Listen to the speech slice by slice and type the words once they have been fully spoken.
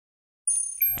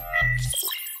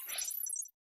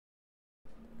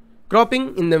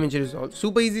Cropping in Davinci Resolve.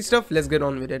 Super easy stuff, let's get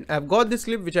on with it. I've got this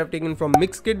clip which I've taken from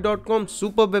mixkit.com,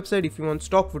 superb website if you want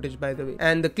stock footage, by the way.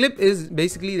 And the clip is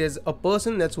basically there's a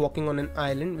person that's walking on an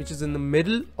island which is in the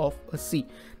middle of a sea.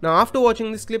 Now after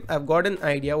watching this clip, I've got an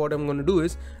idea. What I'm going to do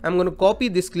is I'm going to copy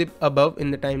this clip above in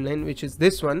the timeline, which is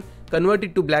this one, convert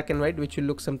it to black and white, which will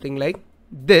look something like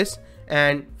this.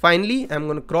 And finally I'm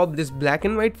going to crop this black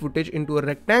and white footage into a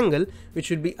rectangle which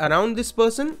will be around this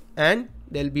person, and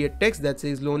there'll be a text that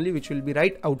says lonely which will be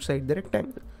right outside the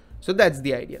rectangle. So that's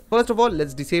the idea. First of all,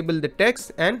 let's disable the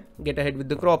text and get ahead with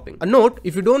the cropping. A note,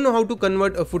 if you don't know how to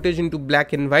convert a footage into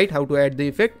black and white, how to add the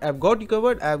effect, I've got you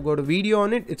covered. I've got a video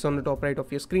on it. It's on the top right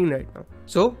of your screen right now.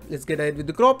 So let's get ahead with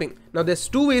the cropping. Now there's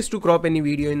two ways to crop any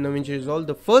video in Davinci Resolve.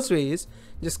 The first way is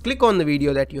just click on the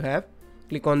video that you have,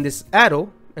 click on this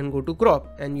arrow and go to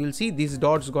crop, and you'll see these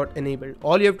dots got enabled.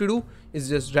 All you have to do is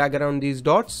just drag around these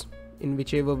dots in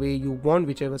whichever way you want,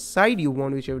 whichever side you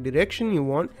want, whichever direction you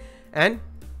want, and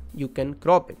you can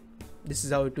crop it. This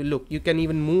is how it will look. You can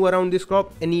even move around this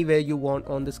crop anywhere you want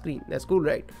on the screen. That's cool,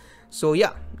 right? So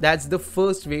yeah, that's the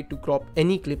first way to crop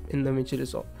any clip in Davinci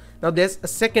Resolve. Now there's a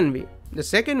second way. The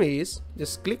second way is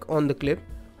just click on the clip,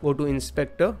 go to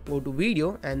inspector, go to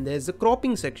video, and there's the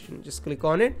cropping section. Just click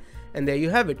on it and there you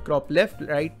have it. Crop left,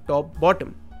 right, top,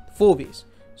 bottom. 4 ways.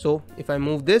 So if I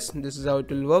move this is how it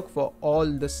will work for all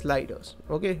the sliders.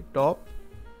 Okay, top,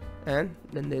 and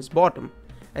then there's bottom.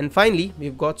 And finally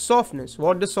we've got softness.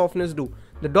 What does softness do?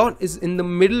 The dot is in the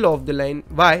middle of the line.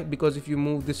 Why? Because if you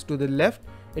move this to the left,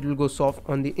 it will go soft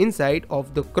on the inside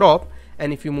of the crop,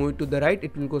 and if you move it to the right,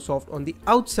 it will go soft on the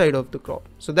outside of the crop.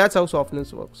 So that's how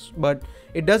softness works, but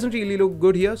it doesn't really look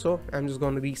good here, so I'm just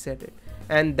going to reset it.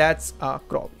 And that's our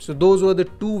crop. So those were the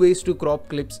two ways to crop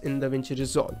clips in Davinci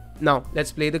Resolve. Now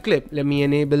let's play the clip. Let me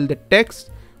enable the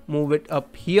text, move it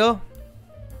up here.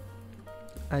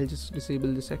 I'll just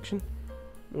disable this section,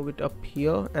 move it up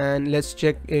here, and let's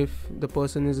check if the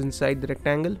person is inside the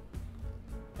rectangle.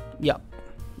 Yeah,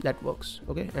 that works.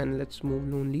 Okay, and let's move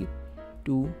lonely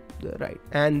to the right.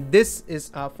 And this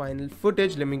is our final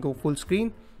footage. Let me go full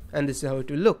screen, and this is how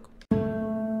it will look.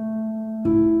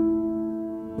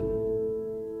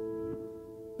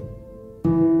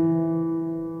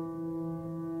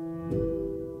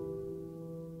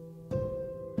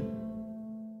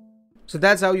 So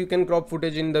that's how you can crop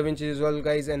footage in Davinci Resolve,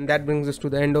 guys, and that brings us to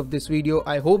the end of this video.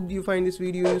 I hope you find this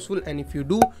video useful, and if you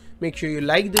do, make sure you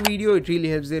like the video. It really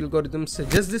helps the algorithm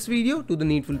suggest this video to the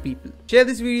needful people. Share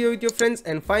this video with your friends,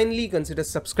 and finally consider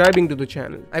subscribing to the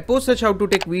channel. I post such how to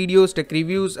tech videos, tech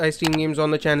reviews, I stream games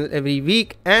on the channel every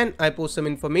week, and I post some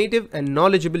informative and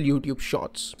knowledgeable YouTube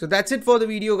shorts. So that's it for the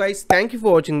video, guys. Thank you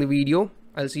for watching the video.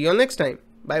 I'll see you all next time.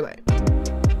 Bye bye.